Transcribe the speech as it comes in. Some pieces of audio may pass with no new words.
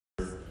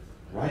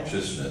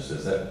righteousness.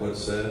 Is that what it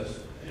says?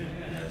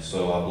 And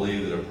so I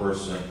believe that a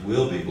person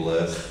will be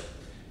blessed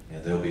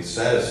and they'll be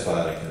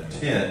satisfied and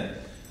content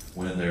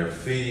when they're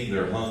feeding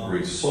their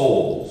hungry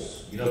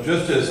souls. You know,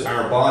 just as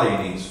our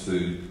body needs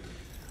food,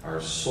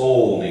 our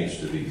soul needs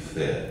to be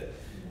fed.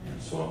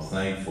 And so I'm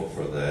thankful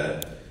for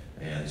that.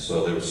 And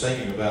so they were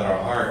singing about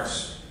our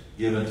hearts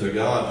given to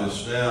God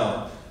just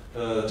now.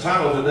 The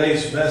title of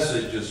today's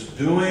message is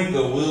Doing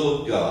the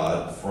Will of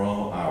God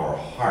from Our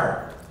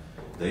Heart.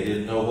 They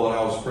didn't know what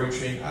I was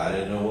preaching. I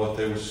didn't know what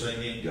they were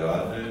singing.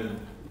 God knew.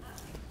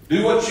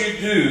 Do what you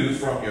do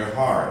from your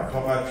heart. I'm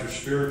talking about your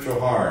spiritual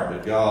heart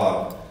that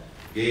God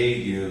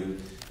gave you.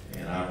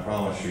 And I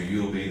promise you,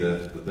 you'll be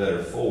the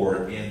better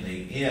for it in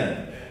the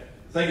end.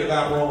 Think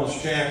about Romans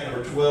chapter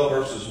number 12,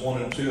 verses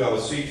 1 and 2. I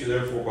beseech you,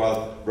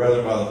 therefore,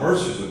 brethren, by the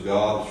mercies of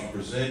God, that you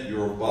present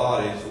your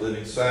bodies a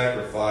living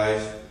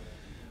sacrifice,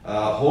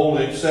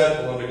 wholly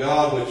acceptable unto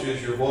God, which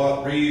is your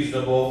what?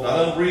 Reasonable.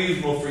 Not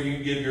unreasonable for you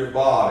to give your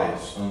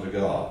bodies unto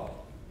God.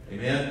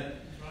 Amen?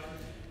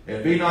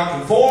 And be not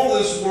conformed to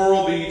this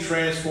world, be ye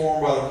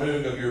transformed by the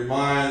renewing of your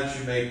mind, that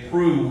you may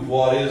prove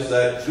what is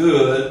that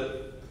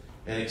good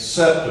and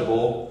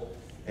acceptable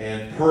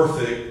and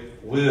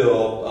perfect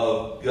will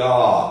of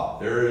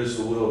God. There is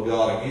the will of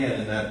God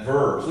again in that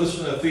verse.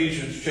 Listen to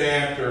Ephesians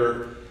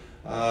chapter,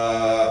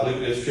 I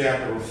believe it is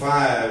chapter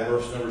 5,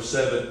 verse number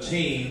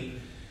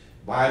 17.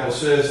 The Bible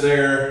says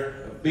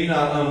there, be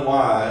not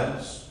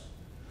unwise,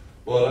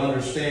 but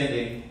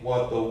understanding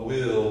what the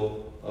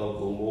will of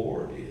the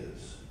Lord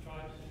is.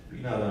 Be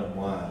not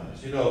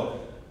unwise. You know,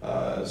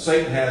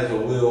 Satan has a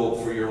will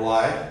for your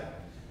life.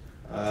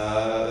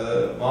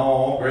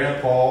 Mom,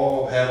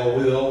 Grandpa have a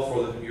will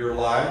for your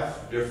life.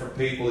 Different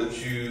people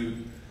that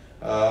you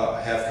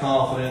have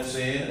confidence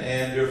in,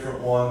 and different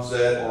ones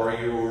that are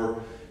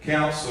your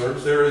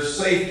counselors. There is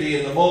safety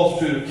in the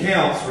multitude of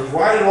counselors.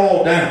 Write it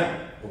all down.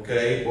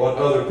 Okay, what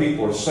other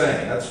people are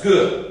saying. That's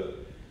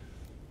good.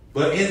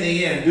 But in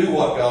the end, do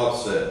what God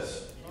says.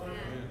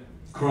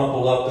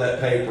 Crumple up that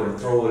paper and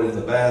throw it in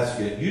the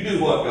basket. You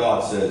do what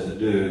God says to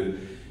do,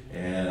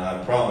 and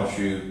I promise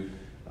you,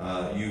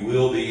 you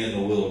will be in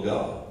the will of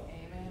God.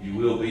 You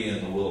will be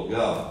in the will of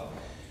God.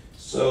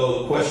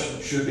 So the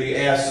question should be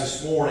asked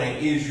this morning,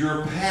 is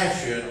your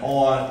passion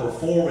on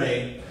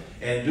performing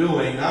and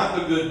doing not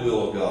the good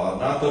will of God,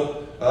 not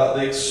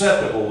the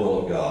acceptable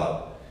will of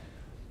God,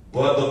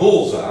 but the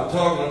bullseye? I'm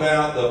talking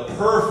about the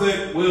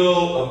perfect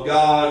will of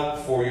God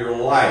for your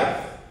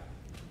life.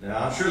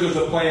 Now, I'm sure there's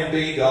a plan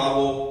B. God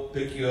will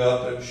pick you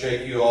up and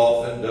shake you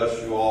off and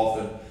dust you off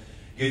and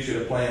get you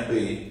to plan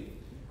B.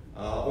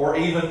 Or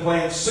even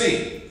plan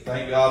C.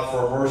 Thank God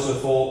for a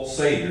merciful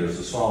Savior, as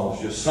the song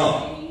was just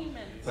sung.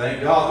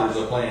 Thank God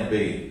there's a plan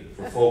B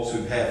for folks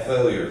who have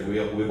failures.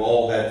 We've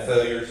all had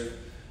failures.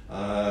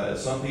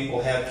 Some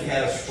people have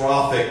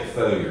catastrophic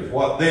failures.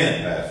 What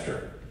then,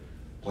 Pastor?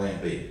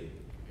 Plan B.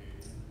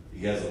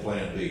 He has a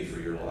plan B for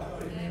your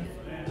life. Amen.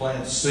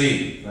 Plan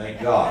C.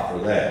 Thank God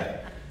for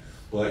that.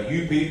 But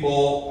you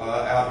people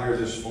out here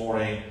this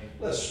morning,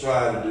 let's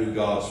strive to do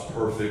God's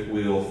perfect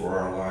will for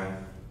our life.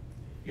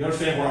 You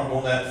understand where I'm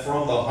going that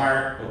from the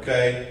heart,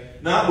 okay?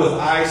 Not with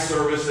eye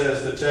service,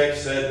 as the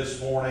text said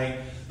this morning.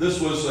 This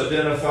was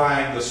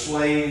identifying the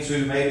slaves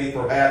who maybe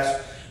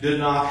perhaps did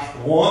not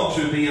want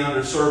to be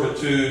under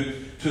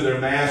servitude to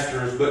their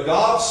masters. But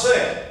God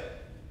said,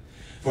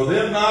 for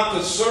them not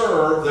to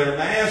serve their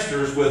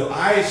masters with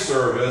eye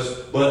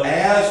service, but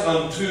as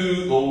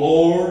unto the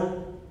Lord.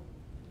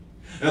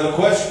 Now the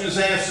question is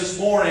asked this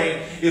morning,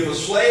 if a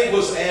slave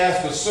was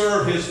asked to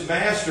serve his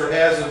master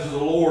as unto the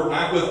Lord,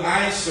 not with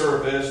eye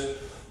service,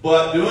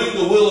 but doing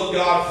the will of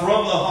God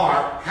from the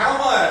heart, how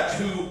much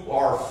who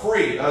are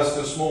free, us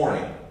this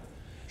morning?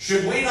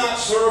 Should we not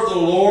serve the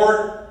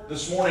Lord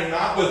this morning,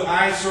 not with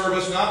eye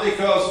service, not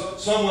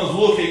because someone's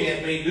looking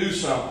at me do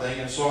something,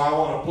 and so I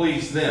want to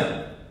please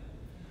them?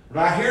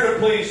 We're not here to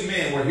please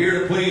men. We're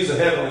here to please the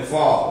Heavenly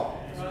Father.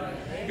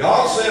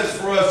 God says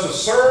for us to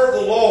serve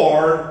the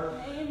Lord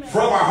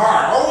from our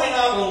heart. Are we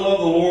not to love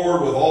the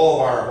Lord with all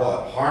of our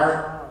what?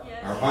 Heart,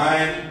 our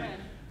mind,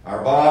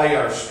 our body,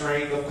 our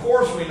strength? Of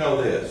course we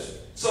know this.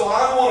 So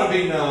I want to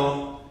be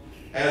known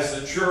as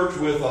the church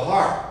with a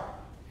heart.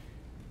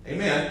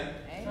 Amen.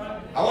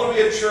 I want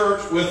to be a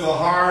church with a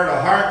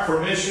heart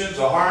for missions,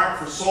 a heart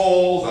for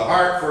souls, a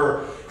heart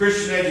for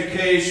Christian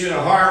education,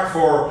 a heart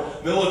for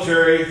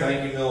military.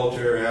 Thank you,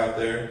 military out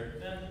there.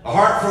 A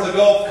heart for the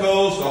Gulf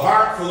Coast, a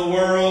heart for the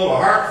world, a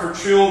heart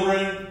for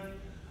children,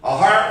 a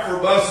heart for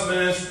bus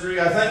ministry.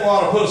 I think we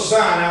ought to put a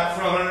sign out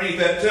front underneath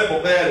that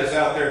Temple Baptist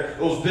out there,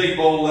 those big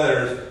bold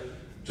letters.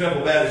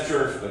 Temple Baptist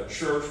Church, a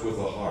church with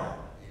a heart.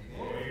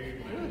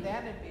 Ooh,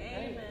 that'd be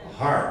great. A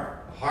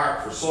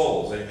heart for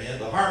souls, amen.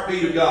 The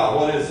heartbeat of God,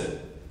 what is it?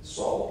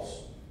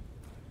 Souls.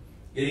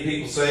 Getting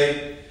people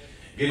saved,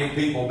 getting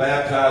people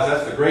baptized,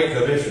 that's the Great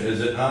Commission, is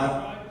it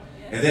not?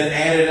 And then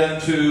added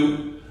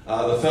unto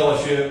the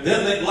fellowship.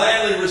 Them that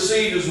gladly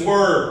received His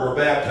word were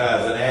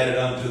baptized and added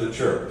unto the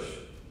church.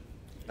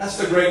 That's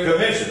the Great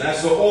Commission.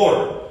 That's the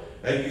order.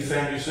 Maybe you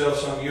found yourself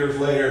some years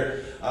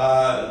later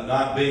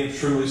not being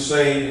truly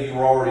saved and you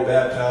were already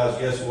baptized,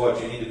 guess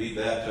what? You need to be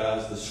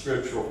baptized the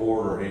scriptural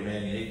order.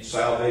 Amen. You need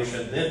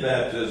salvation, then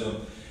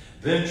baptism,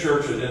 then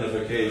church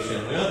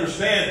identification. We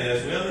understand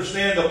this. We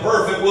understand the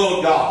perfect will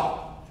of God.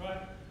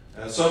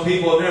 And some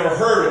people have never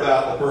heard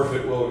about the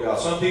perfect will of God.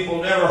 Some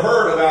people have never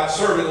heard about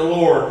serving the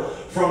Lord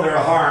from their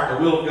heart,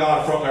 the will of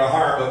God from their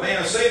heart. But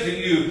man, I say to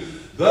you,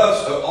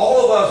 thus,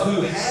 all of us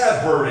who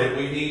have heard it,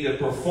 we need to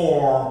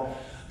perform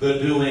the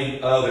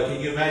doing of it.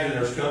 Can you imagine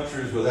there's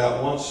countries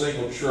without one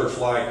single church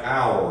like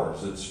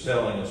ours that's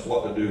telling us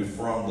what to do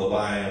from the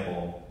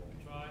Bible?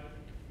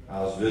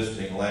 I was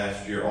visiting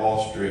last year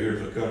Austria.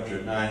 Here's a country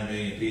of 9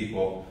 million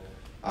people.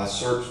 I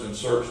searched and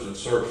searched and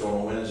searched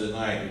on a Wednesday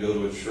night to go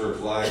to a church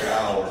like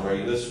ours. Are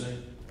you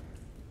listening?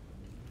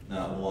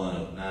 Not one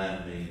of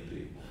 9 million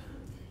people.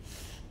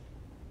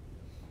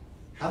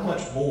 How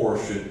much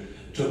more should,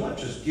 to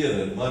much is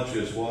given, much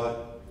is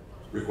what?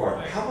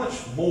 Required. How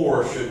much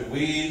more should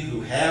we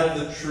who have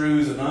the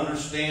truth and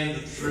understand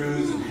the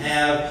truth and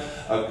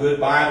have a good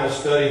Bible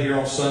study here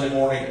on Sunday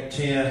morning at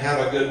 10,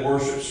 have a good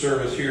worship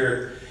service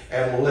here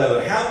at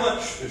 11. How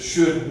much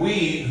should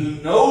we who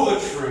know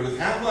the truth,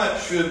 how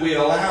much should we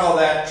allow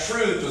that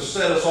truth to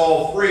set us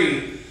all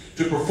free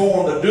to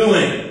perform the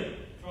doing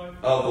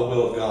of the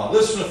will of God?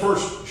 Listen to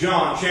 1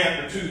 John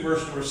chapter 2,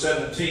 verse number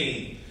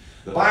 17.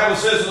 The Bible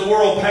says, "The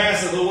world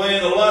passeth away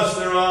and the lust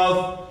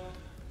thereof,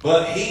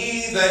 but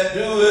he that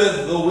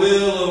doeth the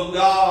will of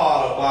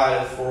God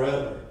abideth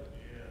forever."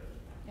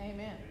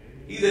 Amen.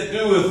 He that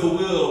doeth the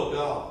will of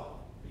God.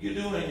 You're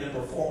doing and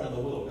performing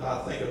the will of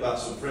God. Think about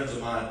some friends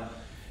of mine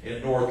in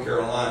North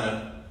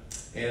Carolina,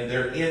 and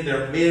they're in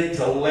their mid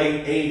to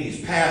late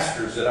 80s,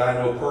 pastors that I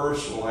know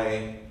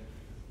personally.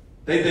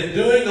 They've been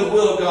doing the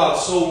will of God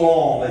so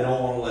long they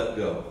don't want to let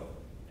go.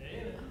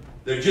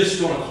 They're just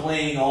going to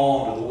cling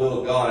on to the will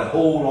of God and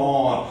hold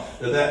on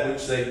to that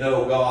which they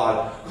know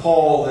God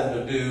called them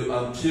to do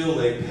until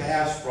they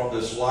pass from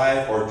this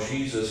life or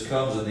Jesus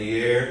comes in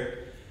the air.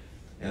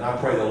 And I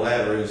pray the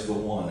latter is the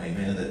one,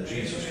 amen, that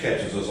Jesus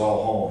catches us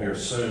all home here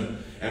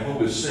soon. And when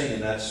we were singing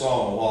that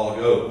song a while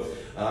ago,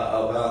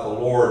 about the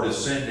Lord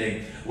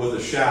descending with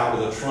a shout,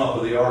 with a trump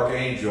of the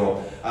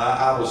archangel.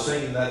 I was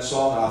singing that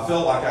song, and I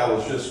felt like I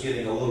was just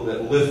getting a little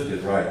bit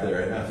lifted right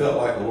there. And I felt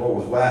like the Lord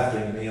was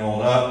wafting me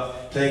on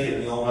up, taking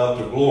me on up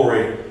to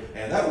glory.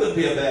 And that wouldn't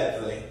be a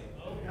bad thing.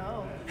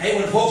 No. Hey,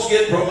 when folks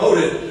get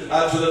promoted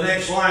to the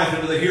next life,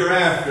 into the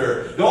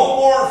hereafter, don't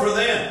mourn for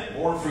them.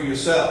 Mourn for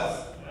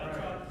yourself.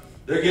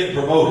 They're getting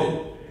promoted.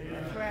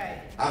 That's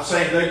right. I'm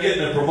saying they're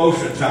getting a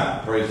promotion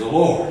time. Praise the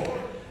Lord.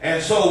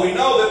 And so we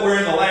know that we're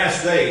in the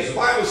last days. The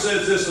Bible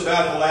says this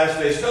about the last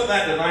days. Come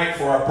back tonight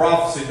for our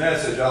prophecy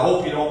message. I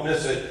hope you don't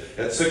miss it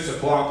at 6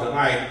 o'clock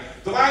tonight.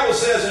 The Bible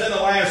says that in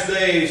the last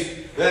days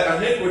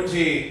that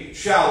iniquity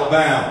shall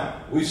abound.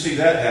 We see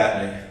that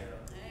happening.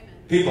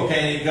 People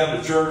can't even come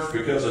to church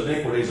because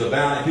iniquity is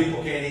abounding.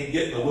 People can't even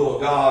get in the will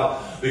of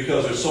God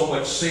because there's so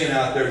much sin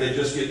out there they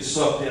just get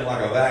sucked in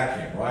like a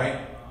vacuum, right?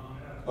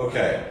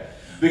 Okay.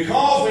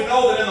 Because we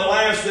know that in the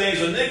last days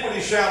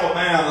iniquity shall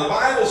abound. The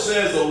Bible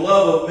says the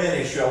love of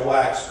many shall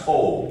wax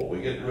cold.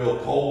 We get real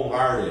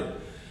cold-hearted.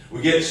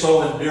 We get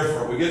so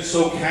indifferent. We get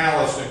so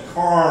callous and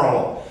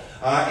carnal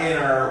in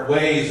our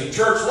ways. And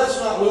church, let's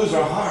not lose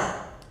our heart.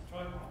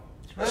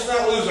 Let's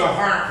not lose our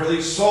heart for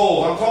these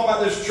souls. I'm talking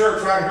about this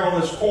church right here on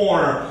this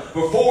corner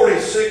for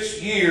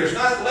 46 years.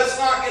 Let's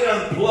not get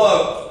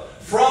unplugged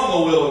from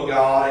the will of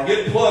God and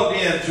get plugged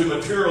into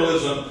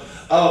materialism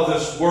of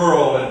this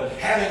world and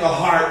having a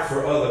heart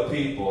for other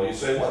people. You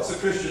say, what's the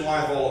Christian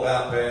life all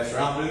about, Pastor?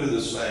 I'm new to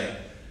this thing.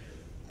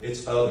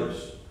 It's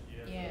others.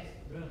 Yes.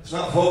 It's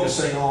not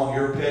focusing on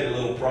your petty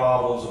little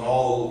problems and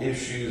all the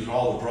issues and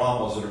all the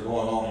dramas that are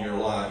going on in your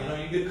life. You know,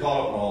 you get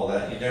caught up in all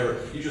that.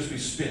 You just be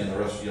spinning the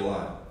rest of your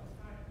life.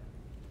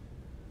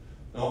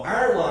 No,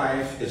 our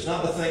life is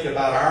not to think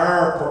about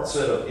our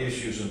set of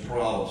issues and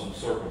problems and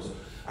circumstances.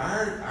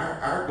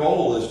 Our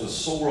goal is to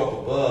soar up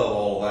above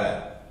all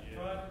that.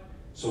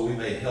 So we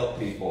may help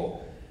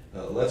people.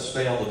 Let's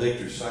stay on the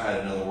victory side,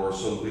 in other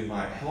words, so that we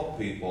might help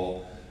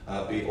people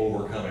be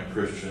overcoming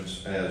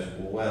Christians as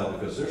well.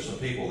 Because there's some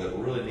people that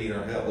really need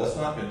our help. Let's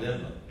not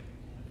condemn them.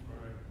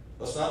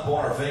 Let's not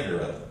point our finger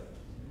at them.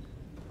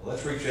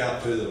 Let's reach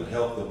out to them and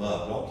help them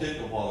up. Don't kick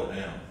them while they're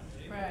down.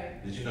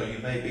 Right. Did you know you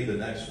may be the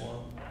next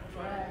one?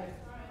 Right.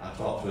 I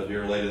talked to a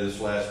dear lady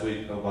this last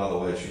week. Oh, by the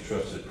way, she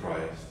trusted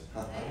Christ.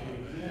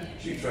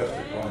 She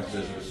trusted Christ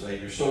as her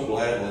Savior. So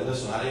gladly.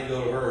 Listen, I didn't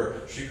go to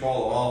her. She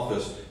called the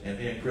office, and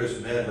me and Chris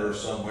met her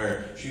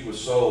somewhere. She was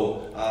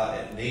so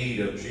in need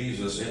of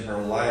Jesus in her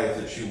life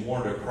that she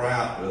wanted to cry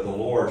out to the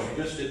Lord. She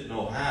just didn't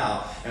know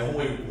how. And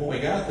when we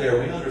got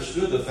there, we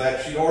understood the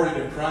fact she'd already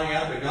been crying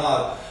out to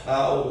God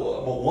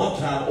one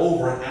time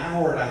over an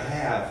hour and a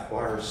half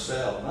by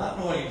herself, not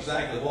knowing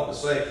exactly what to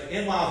say.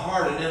 In my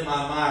heart and in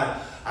my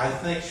mind, I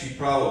think she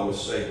probably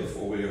was saved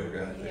before we ever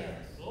got there. Yes.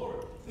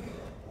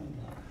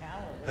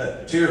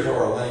 Tears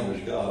are our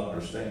language. God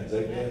understands.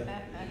 Amen.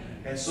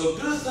 And so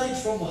do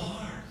things from the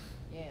heart.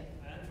 Yes.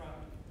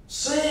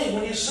 Sing.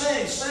 When you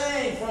sing,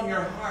 sing from your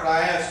heart.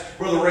 I asked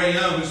Brother Ray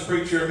Young, who's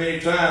preached here many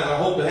times, I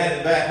hope to have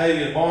him back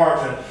maybe in March,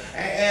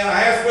 and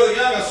I asked Brother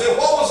Young, I said,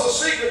 what was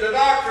the secret to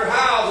Dr.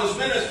 Howell's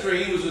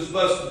ministry? He was his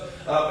bus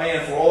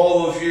man for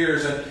all those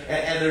years, and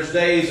there's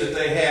days that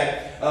they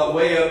had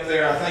way up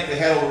there, I think they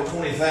had over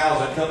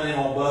 20,000 coming in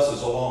on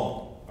buses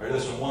alone. Or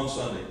listen, one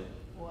Sunday.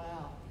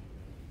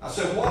 I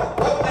said, what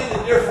made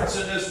the difference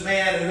in this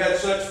man who had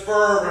such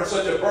fervor and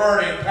such a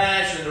burning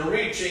passion to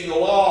reaching the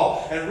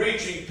law and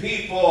reaching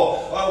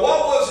people?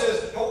 What was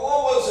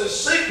his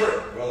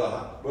secret?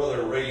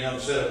 Brother Ray Young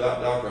said about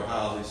Dr.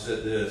 Hiles, he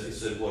said this. He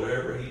said,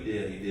 whatever he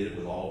did it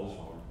with all his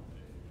heart.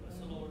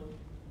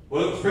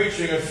 Whether it was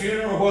preaching a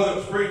funeral, whether it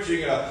was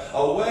preaching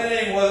a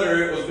wedding,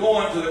 whether it was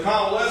going to the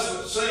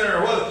convalescent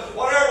center,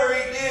 whatever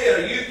he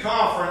did, a youth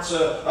conference,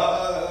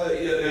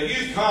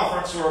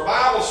 or a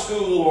Bible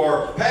school,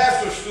 or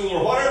pastor school,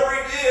 or whatever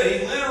he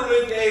did, he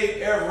literally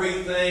gave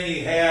everything he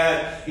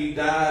had. He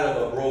died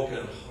of a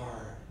broken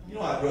heart. You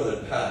know, I'd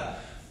rather die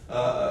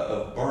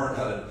of burn.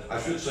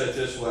 I should say it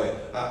this way: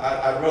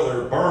 I'd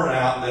rather burn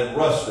out than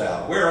rust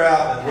out, wear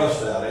out than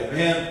rust out.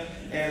 Amen.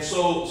 And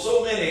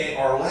so many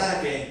are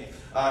lacking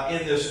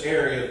in this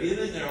area of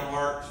giving their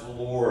heart to the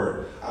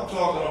Lord. I'm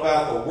talking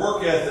about the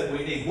work ethic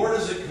we need. Where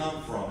does it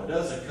come from? It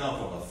doesn't come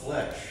from the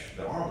flesh.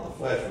 The arm of the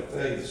flesh with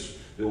faith,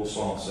 the old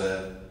song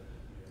said.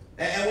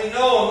 And we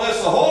know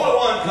unless the Holy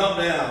One come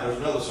down, there's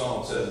another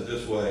song that says it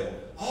this way,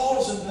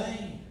 all is in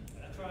vain.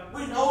 That's right.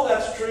 We know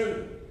that's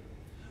true.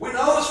 We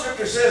know the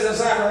Scripture says in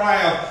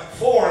Zechariah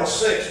 4 and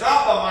 6,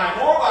 not by might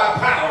nor by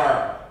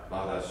power,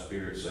 by thy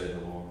Spirit, saith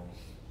the Lord.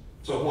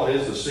 So what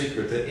is the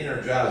secret that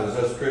energizes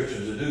us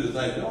Christians to do the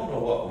things we don't know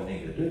what we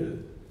need to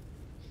do?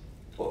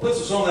 What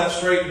puts us on that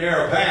straight and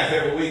narrow path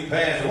every week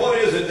past? What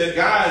is it that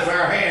guides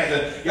our hands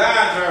and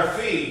guides our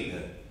feet?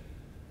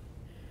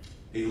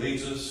 He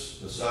leads us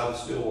beside the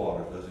still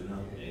waters, does he not?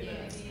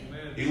 Amen.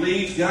 He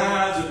leads,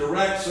 guides, and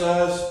directs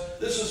us.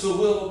 This is the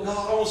will of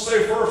God. I want to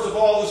say first of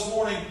all this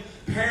morning,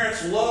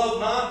 parents, love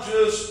not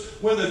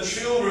just when the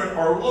children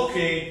are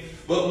looking,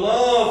 but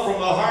love from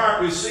the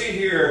heart. We see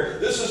here,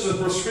 this is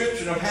the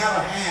prescription of how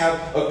to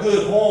have a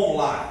good home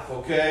life,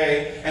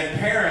 okay? And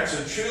parents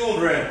and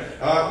children,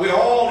 we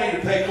all need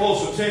to pay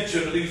close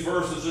attention to these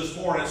verses this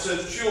morning. It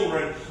says,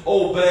 children,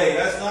 obey.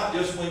 That's not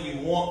just when you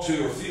want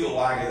to or feel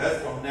like it.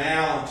 That's from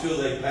now until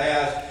they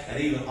pass,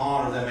 and even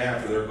honor them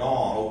after they're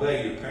gone.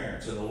 Obey your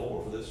parents in the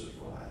Lord, for this is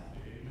right.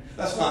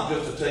 That's not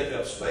just to take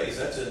up space.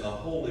 That's in the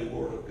holy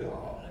Word of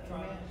God.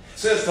 It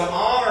says to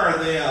honor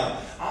them,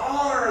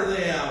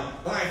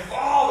 thy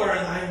father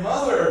and thy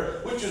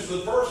mother, which is the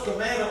first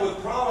commandment with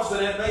promise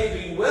that it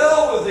may be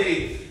well with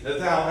thee, that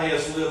thou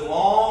mayest live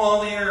long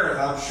on the earth.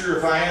 I'm sure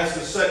if I ask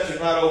this section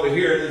right over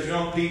here, these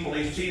young people,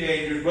 these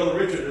teenagers, Brother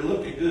Richard, they're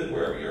looking good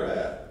wherever you're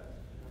at.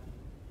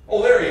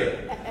 Oh, there he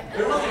is.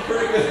 They're looking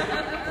pretty good.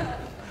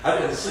 I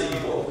didn't see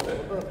you over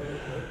there.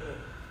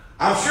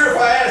 I'm sure if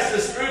I ask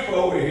this group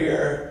over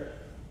here,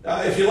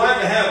 if you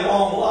like to have a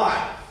long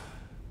life,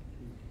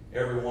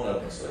 every one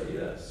of them say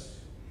yes.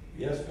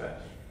 Yes,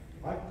 Pastor.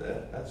 I like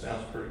that. That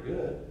sounds pretty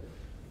good.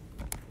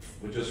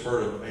 We just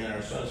heard of a man in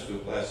our Sunday school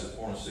class that's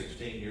born at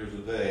 16 years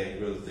of age.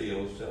 Brother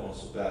Theo was telling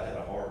us about had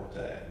a heart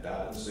attack and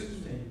died at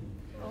 16.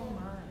 Oh,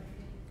 my.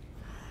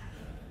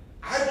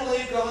 I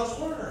believe God's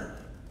word.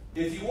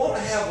 If you want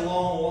to have a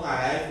long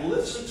life,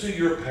 listen to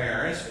your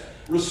parents,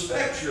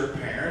 respect your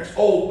parents,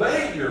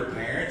 obey your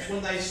parents.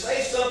 When they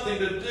say something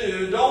to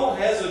do, don't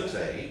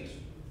hesitate.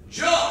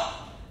 Jump!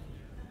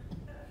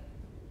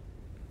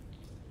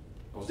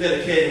 I was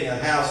dedicating a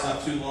house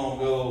not too long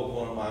ago with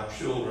one of my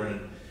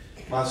children.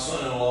 My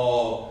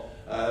son-in-law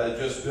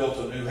just built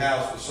a new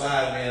house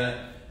beside me,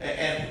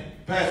 and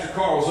Pastor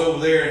Carl was over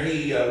there, and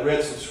he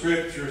read some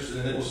scriptures,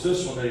 and it was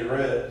this one that he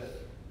read.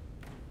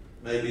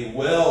 May be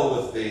well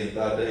with thee, and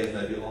thy days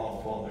may be long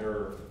upon the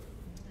earth.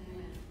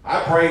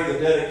 I prayed the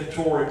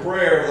dedicatory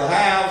prayer of the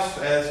house,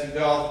 asking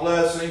God's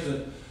blessings,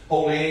 and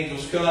holy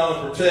angels come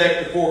and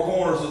protect the four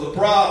corners of the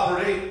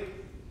property.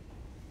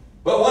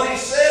 But when he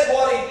said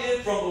what he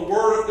did from the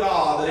Word of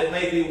God, that it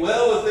may be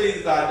well with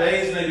thee, that thy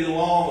days may be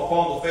long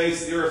upon the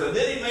face of the earth. And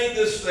then he made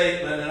this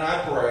statement, and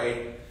I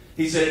prayed.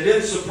 He said, it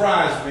didn't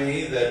surprise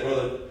me that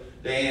Brother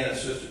Dan and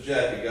Sister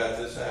Jackie got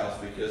this house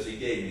because he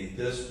gave me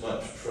this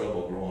much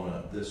trouble growing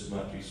up. This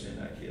much. You seen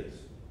that, kids?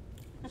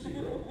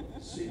 Zero.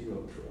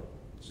 Zero trouble.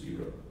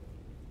 Zero.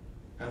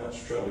 How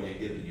much trouble you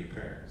giving your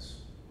parents?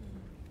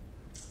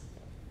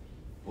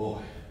 Boy,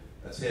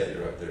 that's heavy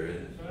right there,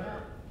 isn't it?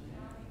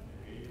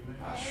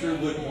 I sure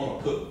wouldn't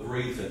want to put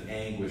grief and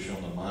anguish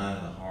on the mind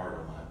and the heart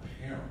of my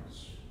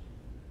parents.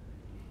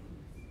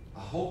 I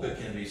hope it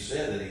can be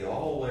said that he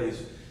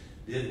always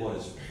did what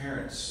his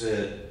parents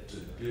said to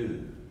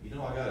do. You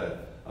know, I got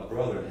a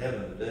brother in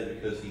heaven today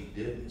because he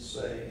didn't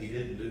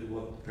do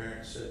what the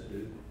parents said to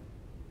do.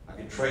 I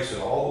can trace it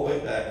all the way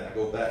back, and I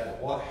go back to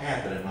what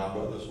happened in my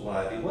brother's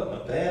life. He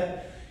wasn't a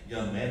bad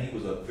young man. He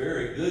was a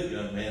very good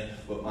young man,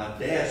 but my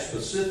dad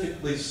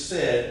specifically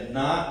said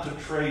not to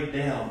trade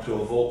down to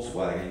a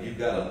Volkswagen. You've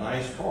got a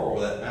nice car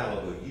with that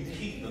Malibu. You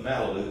keep the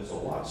Malibu. It's a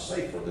lot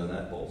safer than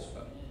that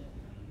Volkswagen.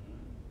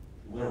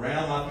 He went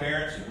around my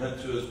parents. He went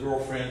to his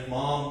girlfriend's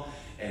mom,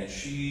 and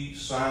she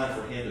signed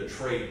for him to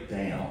trade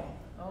down.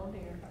 Oh,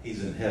 dear.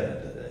 He's in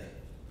heaven today.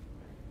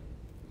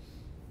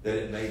 That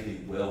it may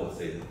be well with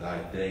thee, that thy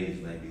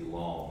days may be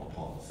long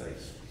upon the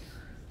face.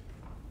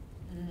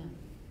 Amen.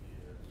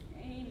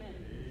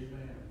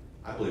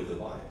 I believe the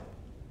Bible.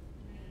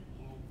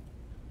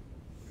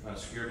 Kind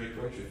of scare me,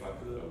 preacher. If I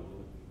could, I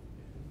would.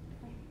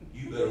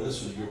 You better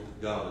listen to your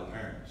godly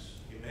parents.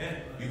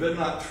 Amen. You better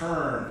not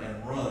turn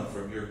and run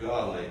from your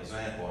godly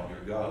example and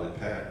your godly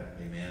pattern.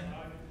 Amen.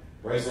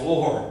 Praise the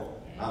Lord.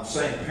 I'm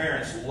saying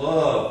parents,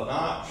 love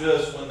not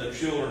just when the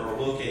children are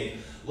looking.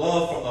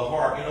 Love from the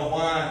heart. You know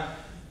why?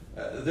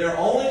 They're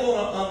only going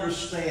to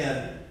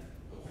understand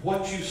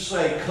what you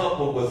say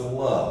coupled with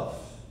love.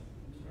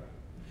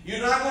 You're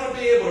not going to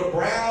be able to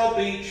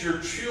browbeat your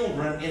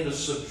children into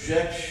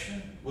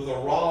subjection with a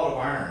rod of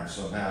iron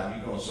somehow.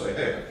 You're going to say,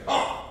 hey,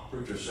 oh,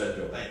 preacher said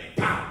to a baby,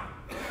 pow.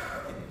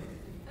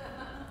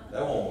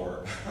 That won't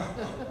work.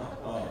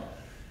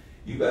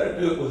 You better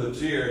do it with a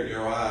tear in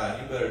your eye.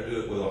 You better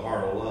do it with a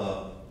heart of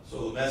love.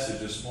 So the message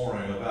this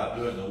morning about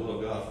doing the will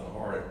of God from the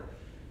heart,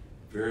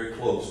 very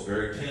close,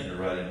 very tender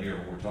right in here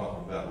when we're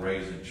talking about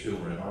raising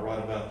children. Am I right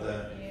about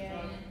that?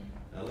 Yeah.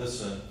 Now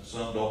listen,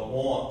 some don't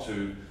want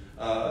to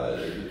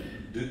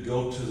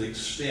go to the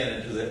extent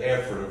and to the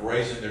effort of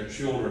raising their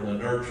children, the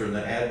nurture and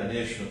the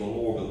admonition of the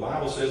Lord. But the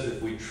Bible says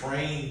if we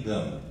train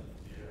them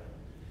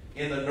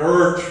in the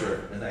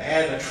nurture and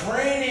the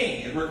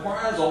training, it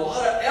requires a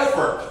lot of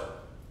effort.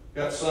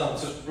 Got some,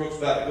 Sister Brooks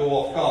about to go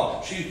off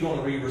college. She's going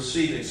to be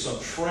receiving some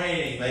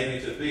training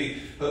maybe to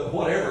be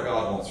whatever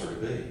God wants her to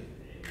be.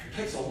 It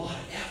takes a lot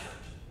of effort.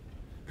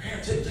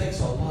 Parents, it takes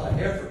a lot of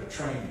effort to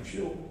train your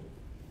children.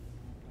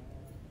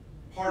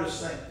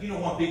 Hardest thing. You know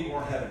why people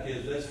aren't having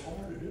kids? It's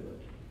hard to do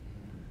it.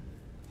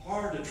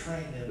 Hard to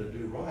train them to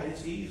do right.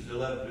 It's easy to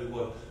let them do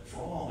what's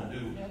wrong and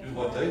do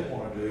what they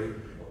want to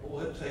do. But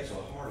boy, it takes a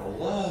heart of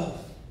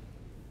love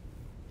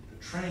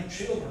to train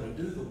children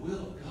to do the will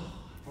of God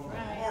from the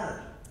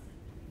heart.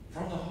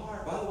 From the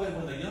heart. By the way,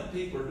 when the young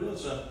people are doing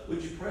something,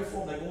 would you pray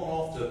for them? They're going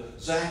off to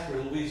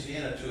Zachary,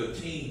 Louisiana to a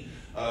teen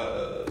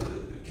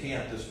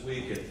camp this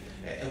week.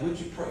 And would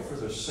you pray for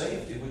their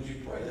safety? Would you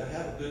pray they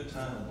have a good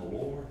time in the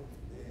Lord?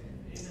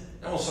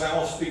 I want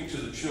to speak to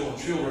the children.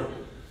 Children,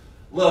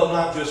 love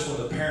not just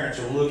when the parents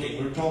are looking.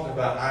 We were talking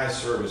about eye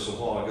service a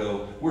while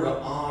ago. We're to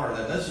honor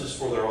them. This is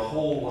for their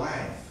whole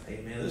life.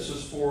 Amen. This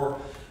is for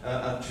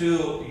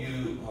until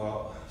you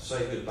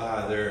say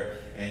goodbye there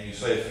and you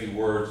say a few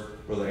words.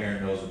 Brother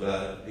Aaron knows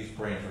about it. He's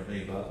praying for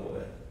me, by the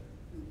way.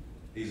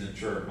 He's in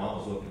church.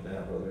 Mama's looking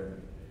down, Brother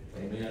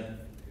Aaron. Amen.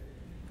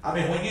 I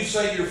mean, when you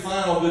say your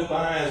final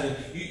goodbyes,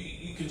 and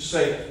you can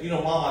say, you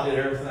know, Mom, I did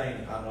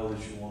everything I know that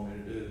you want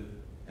me to do.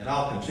 And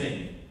I'll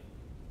continue.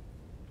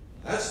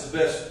 That's the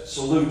best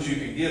salute you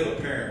can give a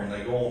parent when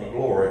they go on to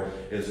glory,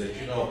 is that,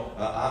 you know,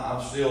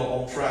 I'm still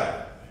on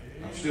track.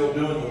 I'm still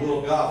doing the will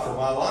of God for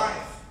my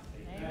life.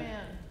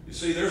 Amen. You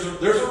see, there's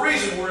a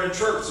reason we're in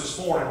church this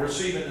morning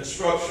receiving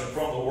instruction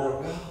from the Word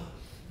of God.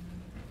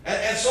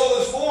 And so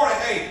this morning,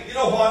 hey, you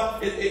know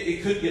what?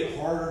 It could get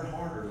harder and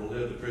harder to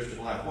live the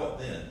Christian life. What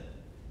then?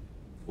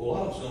 Well, a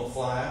lot of it's going to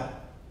fly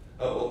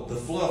out. The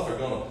fluff are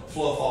going to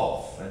fluff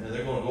off, and then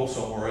they're going to go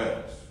somewhere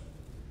else.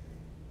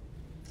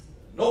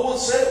 No one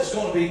said it was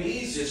going to be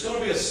easy. It's going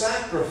to be a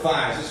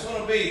sacrifice. It's going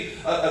to be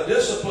a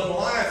disciplined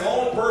life. The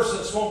only person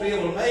that's going to be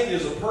able to make it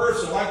is a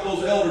person like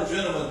those elder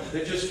gentlemen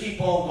that just keep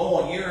on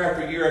going year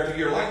after year after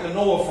year, like the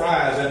Noah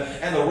Fries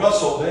and the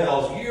Russell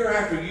Bells, year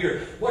after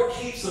year. What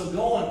keeps them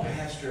going,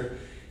 Pastor?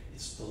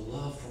 It's the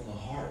love from the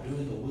heart,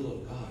 doing the will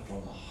of God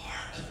from the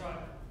heart. That's right.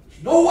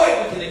 There's no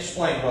way we can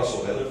explain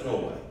Russell Bell. There's no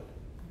way.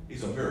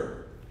 He's a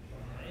miracle.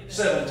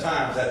 7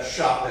 times that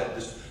shot, that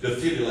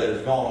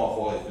defibrillator's gone off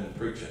while he's been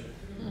preaching.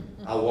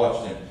 I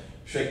watched him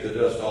shake the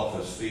dust off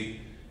his feet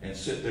and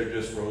sit there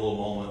just for a little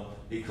moment.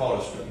 He got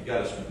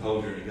his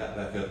composure, and he got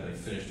back up and he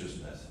finished his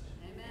message.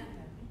 Amen.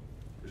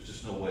 There's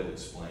just no way to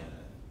explain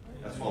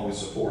that. That's why we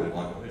support him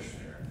like a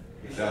missionary.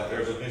 He's out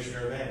there as a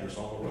missionary evangelist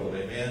on the road.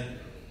 Amen.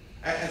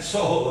 And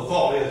so the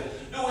thought is,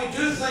 do we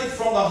do things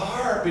from the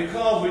heart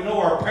because we know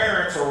our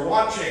parents are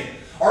watching?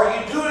 Are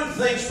you doing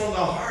things from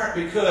the heart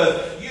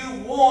because you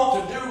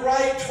want to do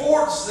right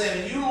towards them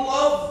and you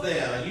love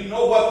them and you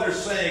know what they're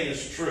saying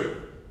is true?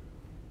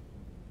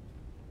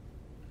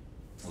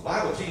 The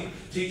Bible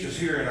teaches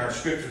here in our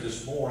scripture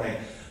this morning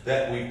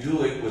that we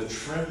do it with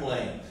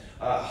trembling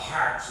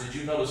hearts. Did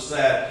you notice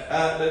that?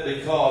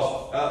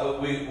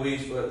 Because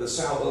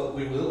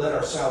we let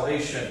our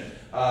salvation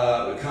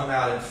come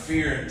out in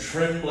fear and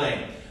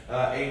trembling.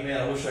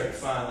 Amen. I wish I could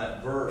find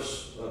that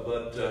verse,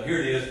 but here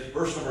it is,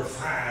 verse number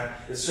 5.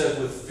 It says,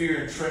 "With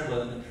fear and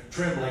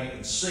trembling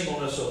and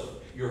singleness of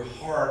your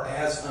heart,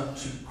 as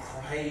unto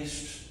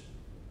Christ."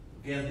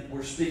 Again,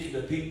 we're speaking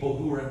to people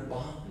who are in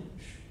bondage.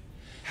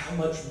 how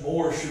much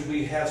more should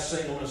we have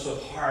singleness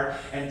of heart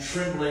and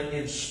trembling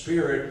in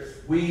spirit,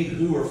 we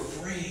who are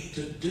free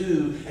to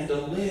do and to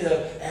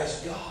live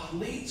as God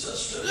leads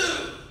us to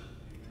do.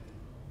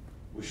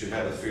 We should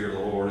have the fear of the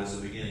Lord. It's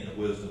the beginning of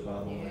wisdom, by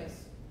the way. Yes.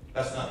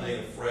 That's not being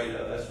afraid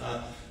of. That's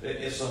not,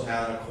 it's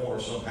somehow in a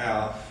corner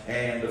somehow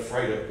and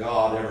afraid of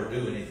God ever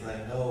do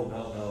anything. No,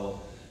 no,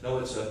 no. No,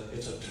 it's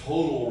a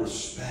total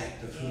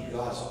respect of who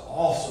God's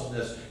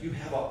awesomeness. You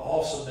have an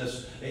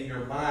awesomeness in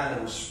your mind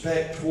and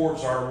respect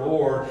towards our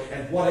Lord.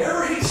 And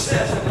whatever He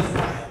says in His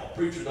Bible,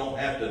 preacher don't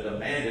have to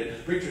demand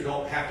it. Preacher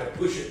don't have to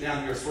push it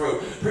down your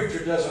throat.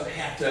 Preacher doesn't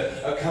have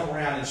to come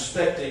around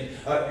inspecting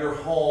your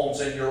homes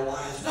and your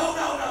lives. No,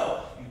 no,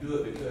 no. You do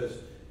it because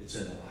it's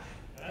in the Bible.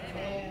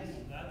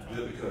 You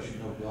do it because you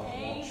know God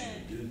wants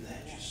you to do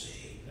that, you see.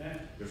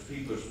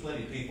 There's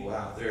plenty of people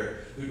out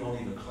there who don't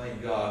even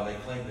claim God. They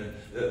claim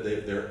that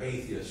they're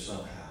atheists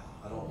somehow.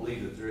 I don't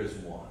believe that there is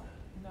one.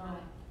 No.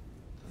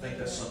 I think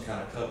that's some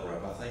kind of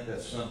cover-up. I think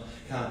that's some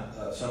kind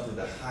of something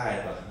to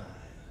hide behind.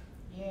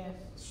 Yes.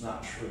 It's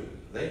not true.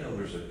 They know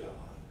there's a God.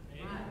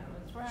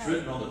 That's right. It's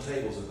written on the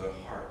tables of their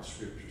heart, the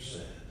Scripture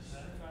says.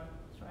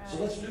 That's right. So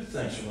let's do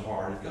things from the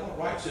heart. If God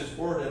writes His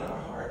Word in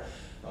our heart,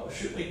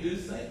 should we do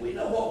things? We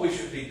know what we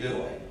should be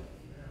doing.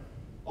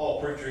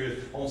 All preacher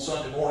is on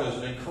Sunday morning is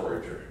an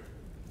encourager.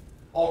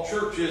 All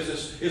church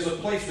is a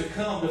place to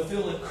come to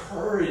feel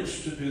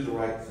encouraged to do the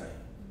right thing.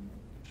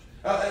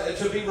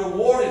 To be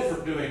rewarded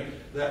for doing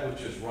that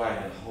which is right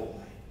and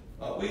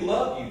holy. We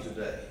love you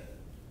today.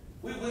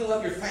 We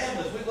love your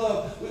families.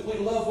 We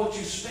love what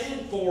you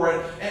stand for.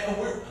 And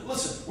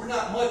we're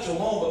not much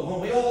alone, but when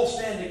we all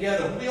stand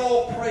together, when we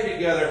all pray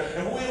together,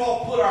 and when we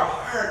all put our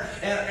heart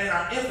and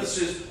our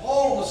emphasis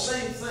all on the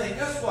same thing,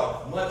 guess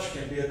what? Much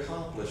can be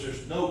accomplished.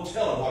 There's no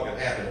telling what can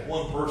happen if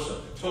one person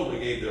totally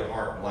gave their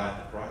heart and life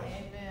to Christ.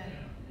 Amen.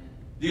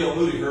 D.L.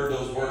 Moody heard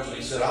those words and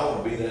he said, I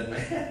want to be that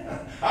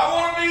man. I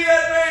want to be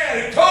that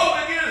man who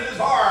totally gives his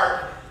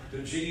heart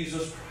to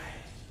Jesus Christ.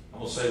 I'm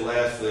going to say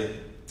lastly,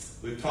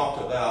 we've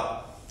talked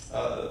about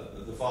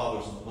the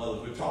fathers and the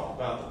mothers. We've talked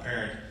about the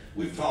parents.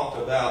 We've talked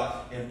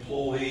about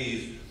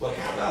employees. But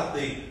how about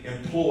the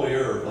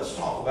employer? Let's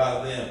talk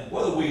about them.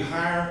 Whether we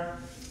hire,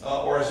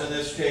 or as in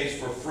this case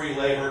for free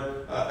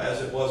labor,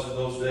 as it was in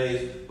those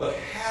days. But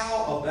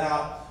how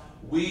about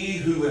we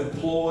who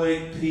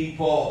employ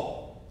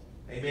people?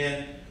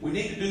 Amen. We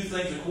need to do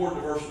things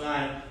according to verse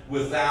 9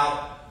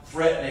 without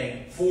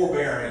threatening,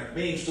 forbearing,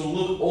 means to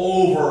look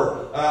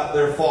over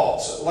their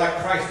faults. Like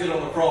Christ did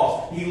on the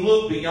cross. He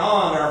looked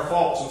beyond our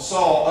faults and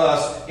saw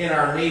us in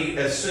our need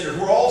as sinners.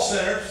 We're all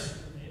sinners.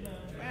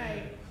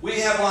 Right. We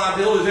have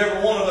liabilities,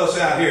 every one of us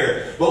out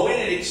here. But we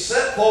need to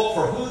accept folk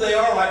for who they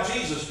are like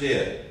Jesus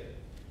did.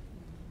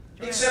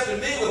 He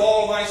accepted me with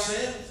all of my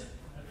sins.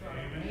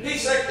 He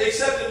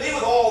accepted me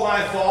with all of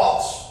my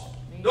faults.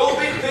 Don't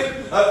be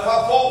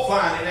fault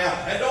finding now.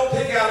 And don't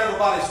pick out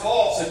everybody's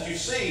faults that you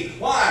see.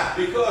 Why?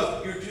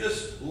 Because you're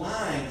just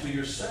lying to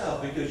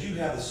yourself because you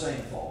have the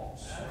same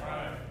faults.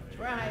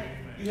 Right.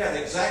 You have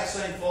the exact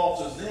same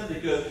faults as them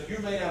because you're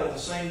made out of the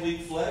same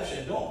weak flesh.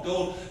 And don't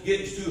go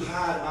getting too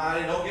high and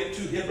mighty. Don't get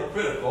too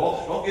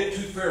hypocritical. Don't get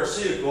too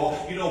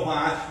pharisaical. You know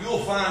why? You'll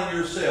find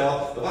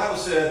yourself. The Bible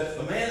said,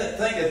 the man that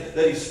thinketh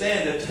that he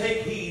standeth,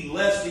 take heed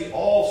lest he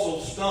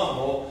also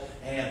stumble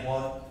and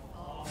what?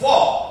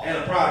 Fall. And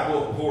a pride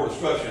goeth before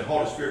destruction, and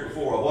Holy Spirit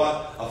before a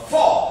what? A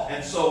fall.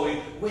 And so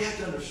we have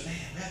to understand,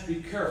 we have to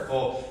be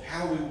careful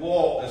how we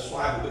walk this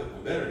life.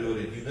 We better do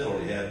it in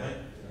humility, haven't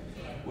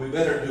we? We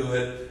better do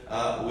it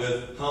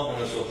with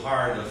humbleness of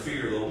heart and the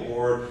fear of the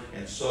Lord.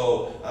 And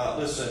so,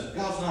 listen,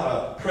 God's not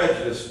a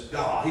prejudiced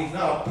God. He's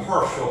not a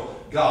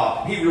partial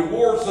God. He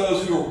rewards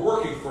those who are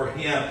working for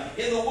Him.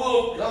 In the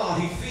will of God,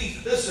 He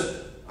feeds.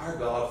 Listen, our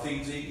God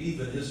feeds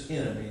even His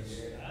enemies.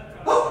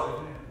 Oh,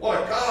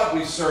 what a God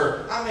we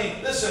serve. I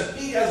mean, listen,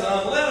 He has an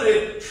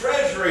unlimited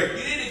treasury.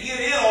 You need to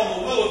get in on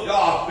the will of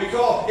God,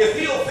 because if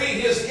He'll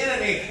feed His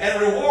enemy and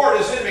reward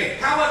His enemy,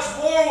 how much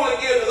more will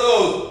He give to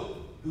those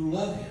who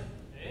love Him?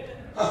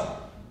 Huh.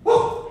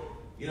 Woo.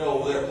 You know,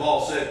 over there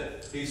Paul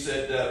said, he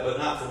said, but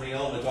not for me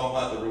only, talking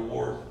about the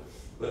reward,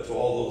 but to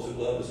all those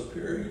who love us, a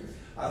period.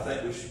 I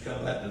think we should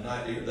come back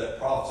tonight to hear that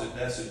prophecy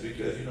message,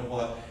 because you know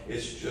what?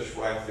 It's just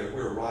right there.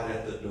 We're right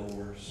at the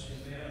doors.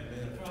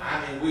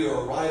 I mean, we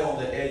are right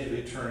on the edge of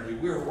eternity.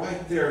 We're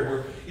right there.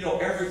 We're, you know,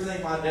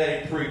 everything my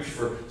daddy preached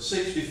for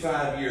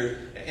 65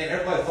 years, and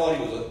everybody thought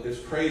he was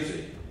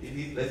crazy.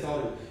 They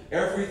thought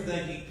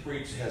everything he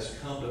preached has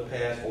come to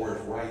pass or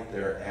is right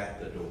there at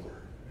the door.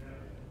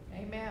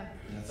 Amen.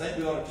 And I think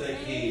we ought to take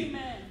heed.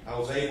 I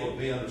was able to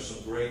be under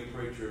some great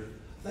preachers.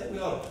 I think we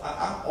ought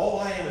to. All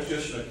I am is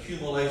just an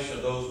accumulation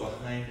of those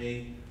behind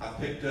me. I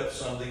picked up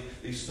some of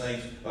these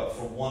things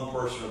from one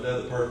person or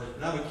another person,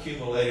 and I've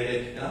accumulated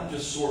it, and I'm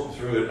just sorting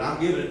through it, and I'm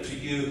giving it to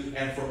you,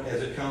 and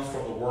as it comes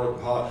from the Word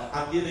of God,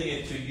 I'm giving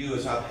it to you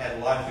as I've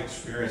had life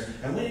experience,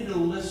 and we need to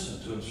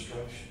listen to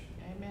instruction.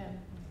 Amen.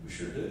 We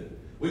sure do.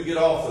 We get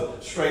off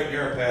the straight and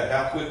narrow path.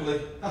 How quickly?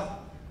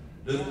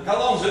 How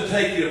long does it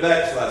take you to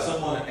backslide?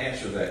 Someone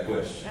answer that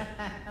question.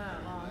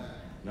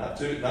 Not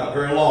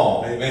very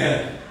long.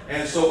 Amen.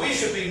 And so we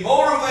should be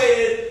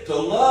motivated to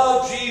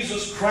love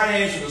Jesus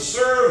Christ and to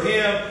serve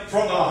Him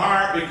from the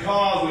heart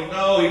because we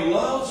know He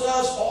loves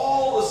us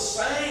all the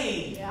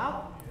same.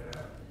 Yeah.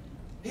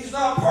 He's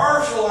not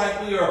partial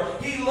like we are.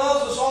 He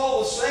loves us all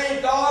the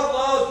same. God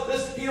loves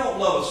this. He don't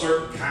love a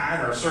certain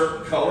kind or a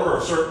certain color or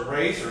a certain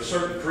race or a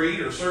certain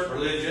creed or a certain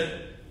religion.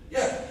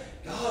 Yeah,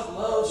 God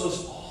loves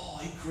us all.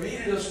 He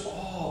created us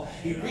all.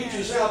 He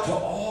reaches out to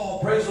all.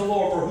 Praise the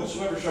Lord, for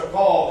whosoever shall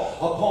call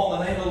upon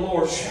the name of the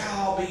Lord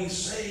shall be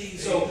saved.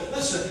 So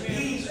listen,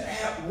 He's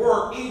at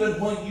work even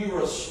when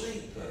you're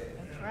asleep.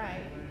 That's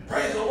right.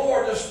 Praise the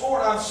Lord. This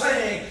morning I'm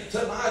saying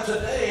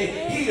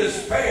today, He is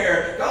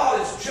fair.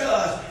 God is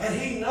just. And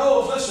He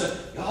knows, listen,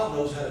 God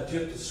knows how to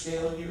tip the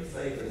scale in your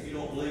favor. If you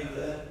don't believe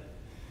that,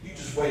 you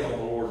just wait on the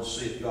Lord and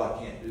see if God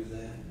can't do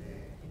that.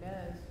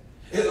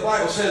 He does. The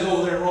Bible says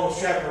over there in Romans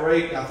chapter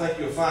 8, and I think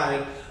you'll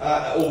find it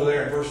over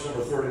there in verse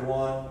number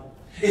 31.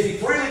 If He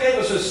freely gave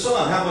us His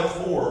Son, how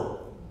much more?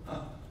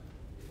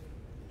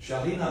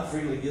 Shall He not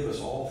freely give us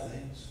all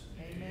things?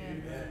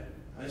 Amen.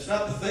 It's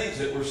not the things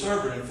that we're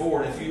serving Him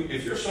for. And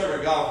if you're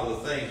serving God for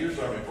the things, you're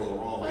serving Him for the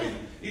wrong reason.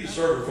 You just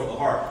serve Him from the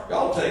heart.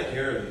 God will take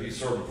care of it if you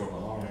serve Him from the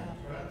heart. Yeah,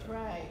 that's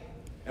right.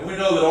 And we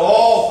know that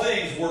all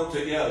things work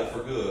together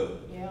for good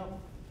Yeah.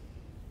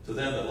 to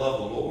them that love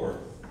the Lord.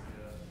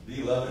 Do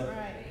you love Him?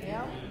 Right.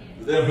 Yeah.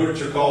 To them who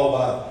are called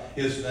by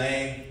His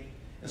name.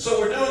 And so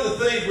we're doing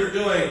the things we're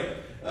doing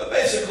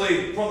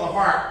basically from the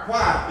heart.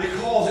 Why?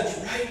 Because it's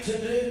right to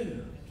do.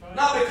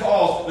 Not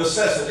because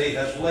necessity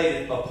has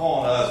laid it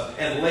upon us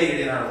and laid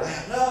it in our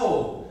lap.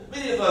 No.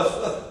 Many of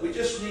us, we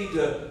just need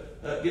to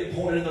get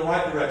pointed in the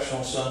right direction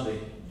on Sunday.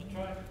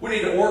 We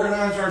need to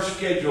organize our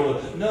schedule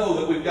to know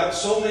that we've got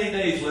so many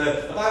days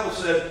left. The Bible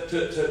says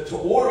to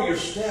order your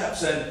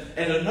steps and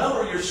to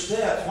number your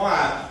steps.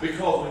 Why?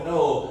 Because we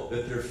know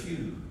that they're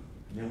few.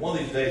 And one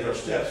of these days our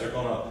steps are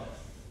going to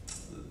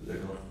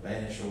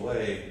vanish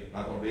away.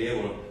 Not going to be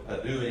able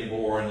to do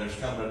anymore. And there's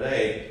coming a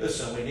day.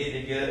 Listen, we need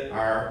to get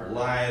our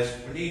lives.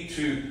 We need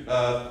to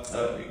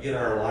get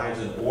our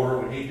lives in order.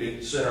 We need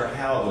to set our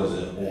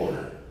houses in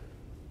order.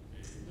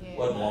 Yeah.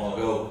 Wasn't long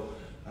ago.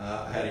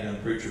 I had a young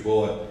preacher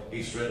boy.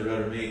 He surrendered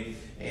under me,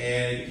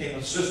 and he became an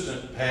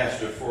assistant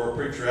pastor for a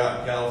preacher out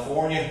in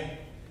California.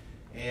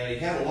 And he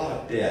had a lot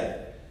of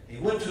debt. He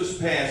went to his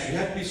pastor. You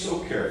have to be so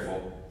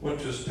careful. Went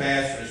to his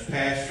pastor, and his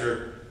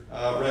pastor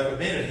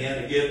recommended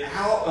him to get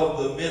out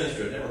of the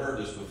ministry. I've never heard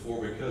this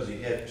before because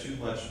he had too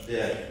much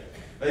debt.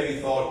 Maybe he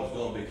thought it was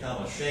going to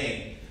become a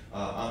shame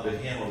unto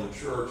him or the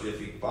church if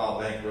he filed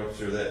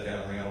bankruptcy or that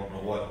kind of thing. I don't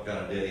know what kind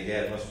of debt he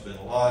had. It must have been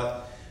a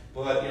lot.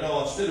 But,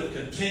 instead of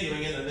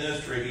continuing in the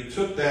ministry, he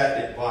took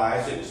that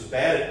advice. It was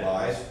bad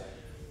advice.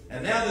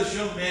 And now this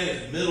young man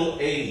is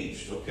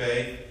middle-aged,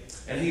 okay?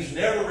 And he's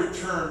never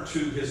returned to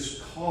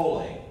his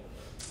calling.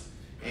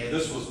 And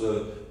this was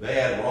the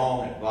bad,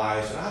 wrong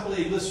advice. And I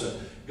believe,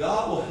 listen,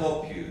 God will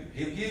help you.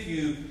 He'll give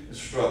you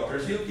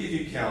instructors. He'll give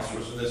you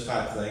counselors and this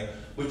type of thing.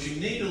 But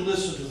you need to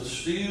listen to the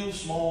still,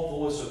 small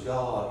voice of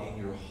God in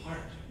your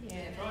heart.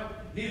 Yeah.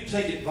 You need to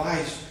take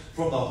advice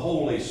from the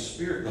Holy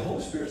Spirit. The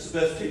Holy Spirit's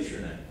the best teacher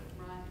now.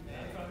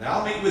 Now,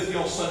 I'll meet with you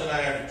on Sunday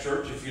night after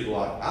church if you'd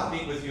like. I'll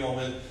meet with you on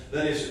this.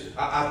 That is,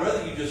 I'd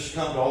rather you just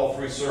come to all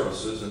three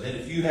services, and then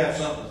if you have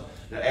something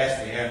to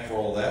ask me after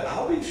all that,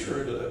 I'll be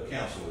sure to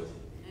counsel with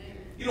you.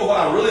 You know what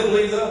I really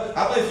believe, though?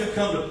 I believe if you'll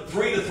come to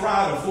 3 to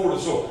Thrive and 4 to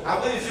Soar, I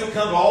believe if you'll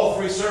come to all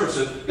three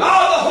services,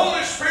 God, the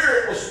Holy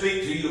Spirit, will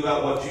speak to you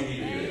about what you need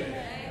to do.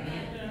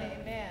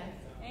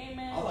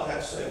 Amen. I'll not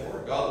have to say a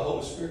word. God, the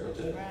Holy Spirit will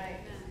tell you. Right.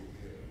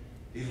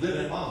 He's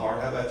living in my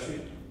heart. How about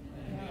you?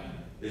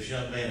 This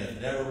young man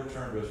has never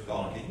returned to his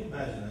calling. Can you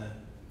imagine that?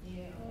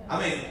 Yeah. I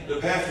mean,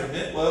 the pastor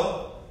meant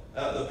well.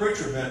 The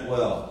preacher meant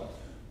well.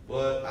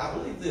 But I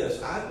believe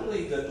this. I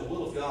believe that the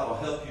will of God will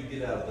help you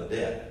get out of the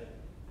debt.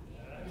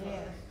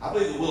 Yes. I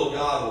believe the will of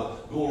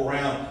God will go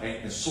around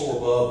and soar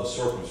above the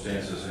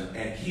circumstances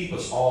and keep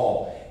us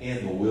all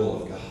in the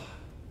will of God.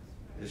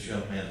 This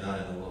young man's not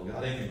in the will of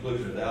God. In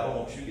conclusion of that, I don't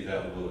want you to get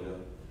out of the will of God.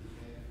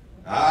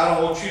 I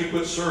don't want you to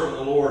quit serving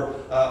the Lord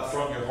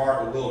from your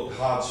heart, the will of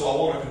God. So I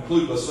want to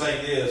conclude by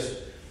saying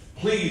this.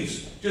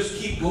 Please, just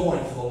keep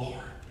going for the Lord.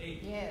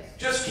 Yes.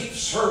 Just keep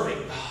serving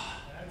God.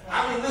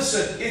 I mean,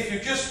 listen, if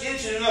you're just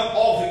inching up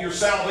off of your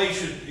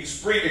salvation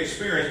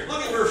experience,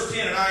 look at verse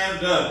 10, and I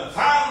am done.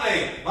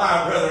 Finally,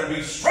 my brethren,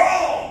 be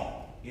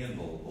strong in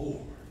the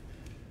Lord.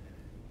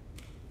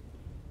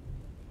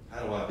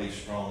 How do I be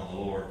strong in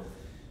the Lord?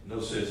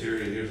 Notice this,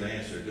 here's the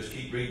answer. Just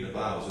keep reading the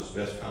Bible. It's the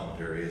best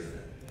commentary, isn't it?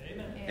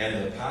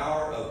 And the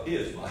power of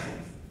His might.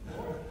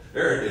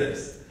 There it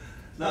is.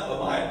 It's not my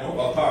might nor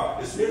my power.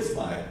 It's His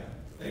might.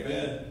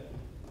 Amen.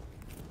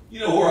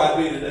 You know where I'd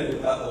be today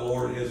without the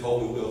Lord and His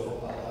holy will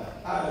for my life?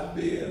 I'd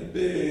be in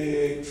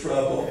big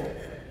trouble.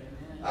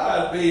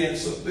 I'd be in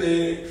some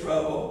big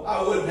trouble.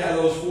 I wouldn't have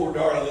those 4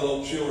 darling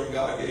little children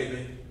God gave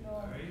me.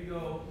 There you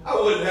go. I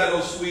wouldn't have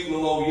those sweet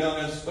little old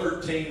youngins,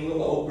 13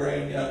 little old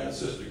grand youngins.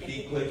 Sister,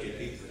 keep clicking.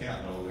 Keep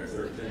counting over there,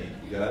 13.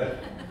 You got it?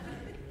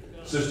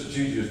 Sister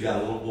Juju's got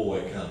a little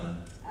boy coming.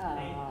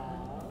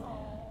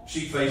 Oh.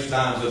 She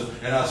FaceTimes us,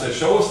 and I said,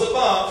 show us the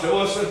bump, show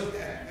us the...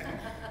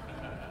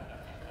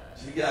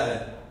 She got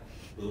a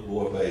little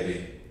boy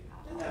baby.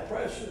 Isn't that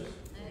precious?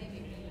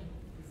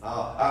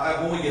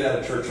 When we get out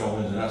of church on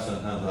Wednesday night,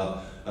 sometimes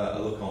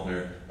I'll look on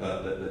there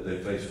that they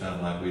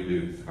FaceTime like we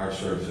do our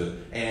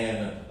services.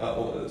 And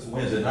it's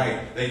Wednesday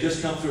night. They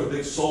just come through a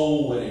big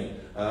soul winning,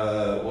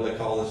 what do they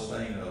call this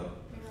thing?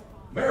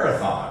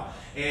 Marathon.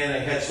 And they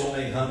had so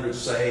many hundreds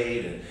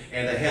saved,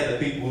 and they had the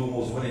people who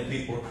was winning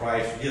people to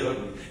Christ get up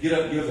and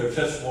give their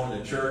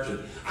testimony to church. And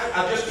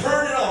I just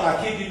turned it on.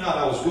 I kid you not.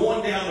 I was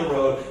going down the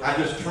road. I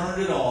just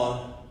turned it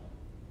on.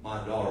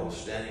 My daughter was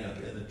standing up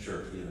in the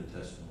church giving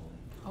testimony.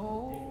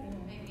 Oh,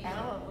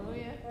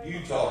 hallelujah.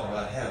 You talking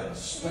about having a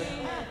spell.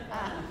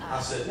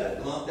 I said,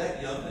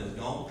 that young is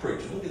gone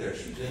preaching. Look at her.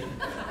 She's in.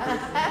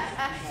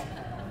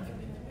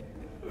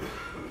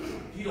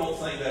 You don't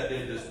think that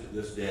did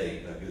this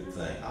daddy a good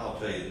thing. I'll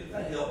tell you,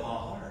 that helped my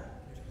heart.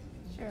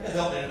 Sure. That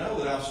helped me to know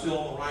that I'm still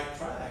on the right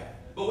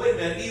track. But wait a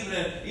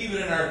minute,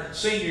 even in our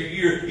senior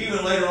year,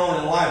 even later on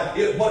in life,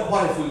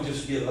 what if we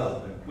just give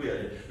up and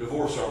quit,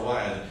 divorce our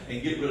wives,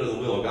 and get rid of the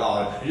will of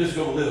God, and just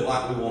go live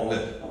like we want to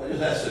live? Let me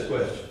just ask that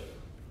question.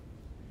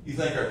 You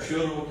think our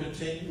children will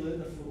continue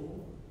living for the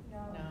Lord? No.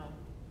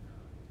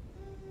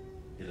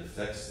 It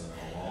affects them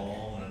in a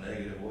wrong and a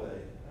negative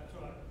way.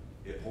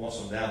 It points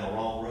them down the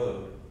wrong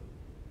road.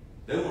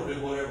 They want to do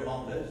whatever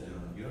mom and dad's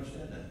doing. You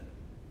understand that?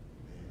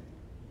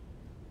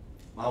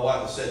 My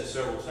wife has said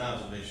several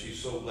times to me she's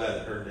so glad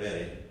that her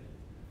daddy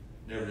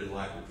never did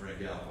like to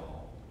drink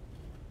alcohol.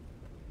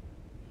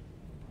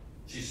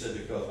 She said,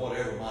 because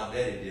whatever my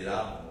daddy did, I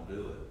don't want to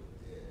do it.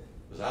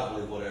 Because I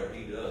believe whatever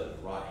he does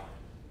is right.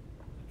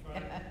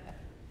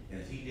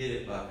 And if he did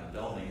it by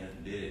condoning it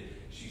and did it,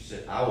 she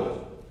said, I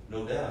would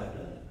no doubt have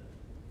done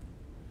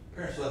it.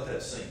 Parents, let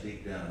that sink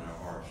deep down in our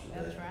hearts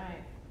today. That's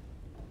right.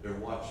 They're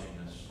watching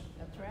us.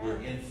 That's right.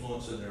 We're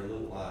influencing their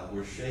little lives.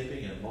 We're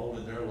shaping and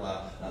molding their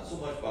lives. Not so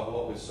much by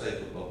what we say,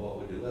 but by what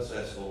we do. Let's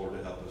ask the Lord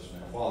to help us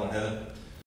now. Father in heaven,